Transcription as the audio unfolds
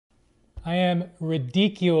I am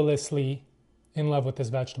ridiculously in love with this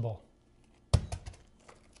vegetable.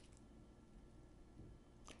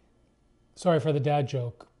 Sorry for the dad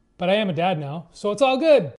joke, but I am a dad now, so it's all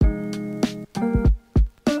good.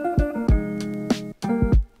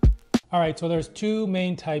 All right, so there's two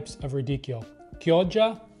main types of radicchio,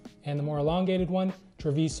 chioggia and the more elongated one,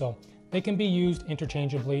 treviso. They can be used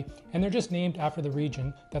interchangeably and they're just named after the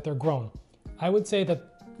region that they're grown. I would say that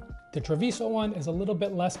the treviso one is a little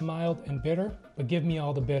bit less mild and bitter, but give me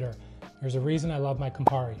all the bitter. There's a reason I love my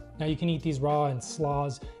Campari. Now you can eat these raw in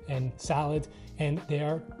slaws and salads, and they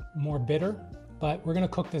are more bitter, but we're gonna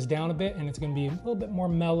cook this down a bit and it's gonna be a little bit more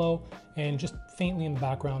mellow and just faintly in the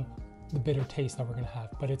background, the bitter taste that we're gonna have,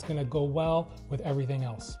 but it's gonna go well with everything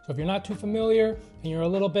else. So if you're not too familiar and you're a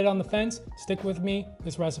little bit on the fence, stick with me.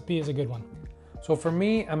 This recipe is a good one. So for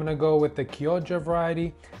me, I'm gonna go with the chioggia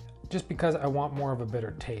variety just because I want more of a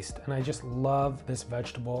bitter taste. And I just love this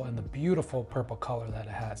vegetable and the beautiful purple color that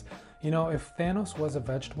it has. You know, if Thanos was a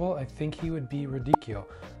vegetable, I think he would be radicchio.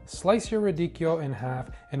 Slice your radicchio in half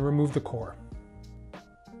and remove the core.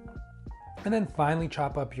 And then finely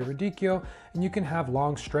chop up your radicchio, and you can have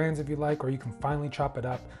long strands if you like, or you can finely chop it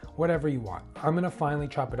up, whatever you want. I'm gonna finely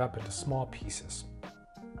chop it up into small pieces.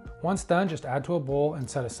 Once done, just add to a bowl and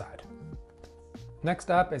set aside.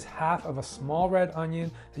 Next up is half of a small red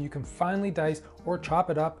onion that you can finely dice or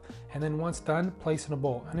chop it up, and then once done, place in a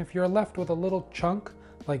bowl. And if you're left with a little chunk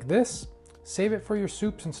like this, save it for your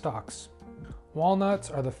soups and stocks.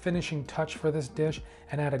 Walnuts are the finishing touch for this dish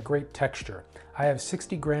and add a great texture. I have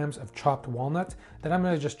 60 grams of chopped walnuts that I'm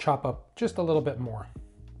gonna just chop up just a little bit more.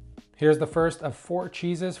 Here's the first of 4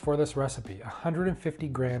 cheeses for this recipe, 150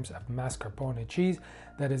 grams of mascarpone cheese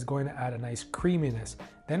that is going to add a nice creaminess.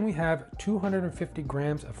 Then we have 250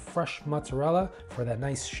 grams of fresh mozzarella for that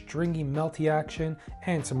nice stringy melty action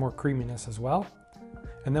and some more creaminess as well.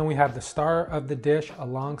 And then we have the star of the dish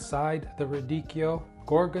alongside the Radicchio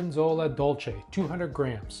Gorgonzola Dolce, 200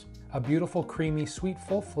 grams. A beautiful, creamy, sweet,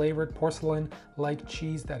 full-flavored porcelain-like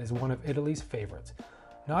cheese that is one of Italy's favorites.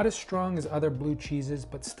 Not as strong as other blue cheeses,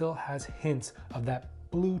 but still has hints of that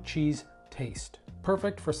blue cheese taste.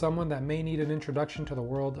 Perfect for someone that may need an introduction to the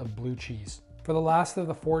world of blue cheese. For the last of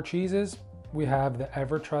the 4 cheeses, we have the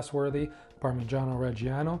ever-trustworthy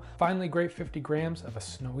Parmigiano-Reggiano. Finally grate 50 grams of a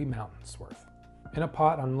snowy mountain's worth. In a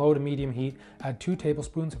pot on low to medium heat, add 2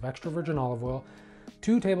 tablespoons of extra virgin olive oil,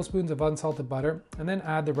 2 tablespoons of unsalted butter, and then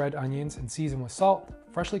add the red onions and season with salt,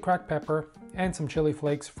 freshly cracked pepper, and some chili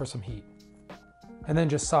flakes for some heat. And then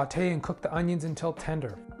just saute and cook the onions until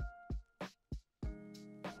tender.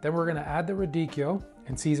 Then we're gonna add the radicchio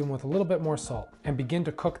and season with a little bit more salt and begin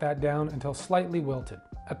to cook that down until slightly wilted.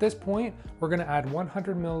 At this point, we're gonna add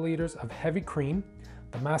 100 milliliters of heavy cream,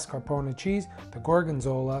 the mascarpone cheese, the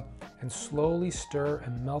gorgonzola, and slowly stir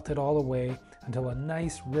and melt it all away until a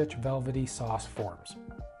nice, rich, velvety sauce forms.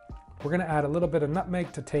 We're gonna add a little bit of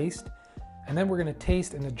nutmeg to taste, and then we're gonna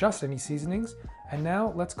taste and adjust any seasonings. And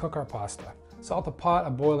now let's cook our pasta. Salt a pot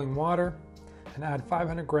of boiling water and add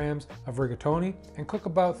 500 grams of rigatoni and cook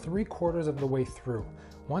about 3/4 of the way through.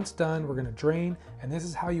 Once done, we're gonna drain, and this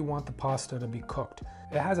is how you want the pasta to be cooked.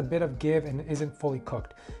 It has a bit of give and isn't fully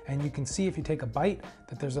cooked. And you can see if you take a bite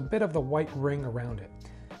that there's a bit of the white ring around it.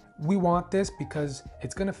 We want this because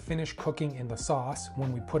it's gonna finish cooking in the sauce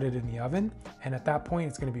when we put it in the oven, and at that point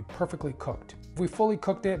it's gonna be perfectly cooked. If we fully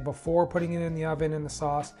cooked it before putting it in the oven in the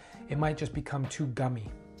sauce, it might just become too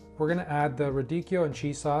gummy. We're gonna add the radicchio and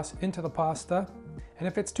cheese sauce into the pasta, and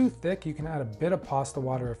if it's too thick, you can add a bit of pasta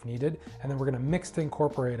water if needed, and then we're gonna mix to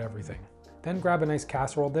incorporate everything. Then grab a nice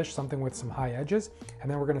casserole dish, something with some high edges,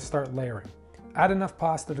 and then we're gonna start layering. Add enough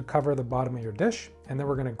pasta to cover the bottom of your dish, and then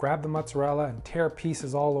we're gonna grab the mozzarella and tear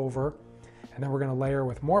pieces all over, and then we're gonna layer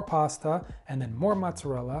with more pasta and then more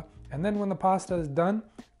mozzarella, and then when the pasta is done,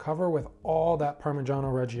 cover with all that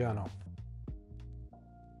Parmigiano-Reggiano.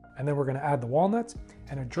 And then we're gonna add the walnuts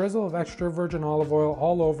and a drizzle of extra virgin olive oil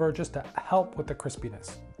all over just to help with the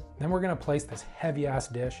crispiness. Then we're gonna place this heavy ass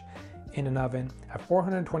dish in an oven at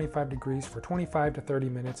 425 degrees for 25 to 30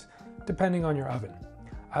 minutes, depending on your oven.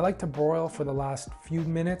 I like to broil for the last few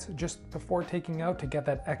minutes just before taking out to get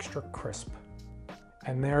that extra crisp.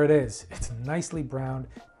 And there it is. It's nicely browned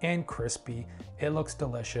and crispy. It looks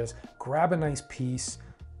delicious. Grab a nice piece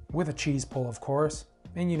with a cheese pull, of course,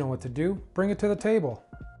 and you know what to do. Bring it to the table.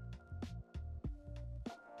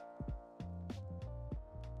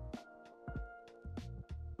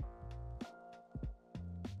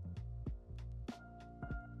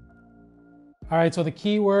 All right, so the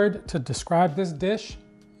key word to describe this dish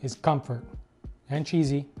is comfort, and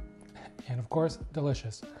cheesy, and of course,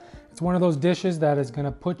 delicious. It's one of those dishes that is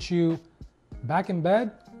gonna put you back in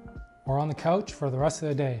bed or on the couch for the rest of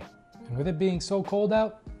the day. And with it being so cold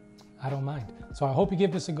out, I don't mind. So I hope you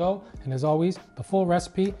give this a go. And as always, the full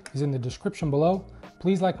recipe is in the description below.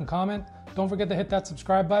 Please like and comment. Don't forget to hit that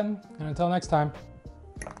subscribe button. And until next time,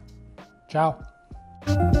 ciao.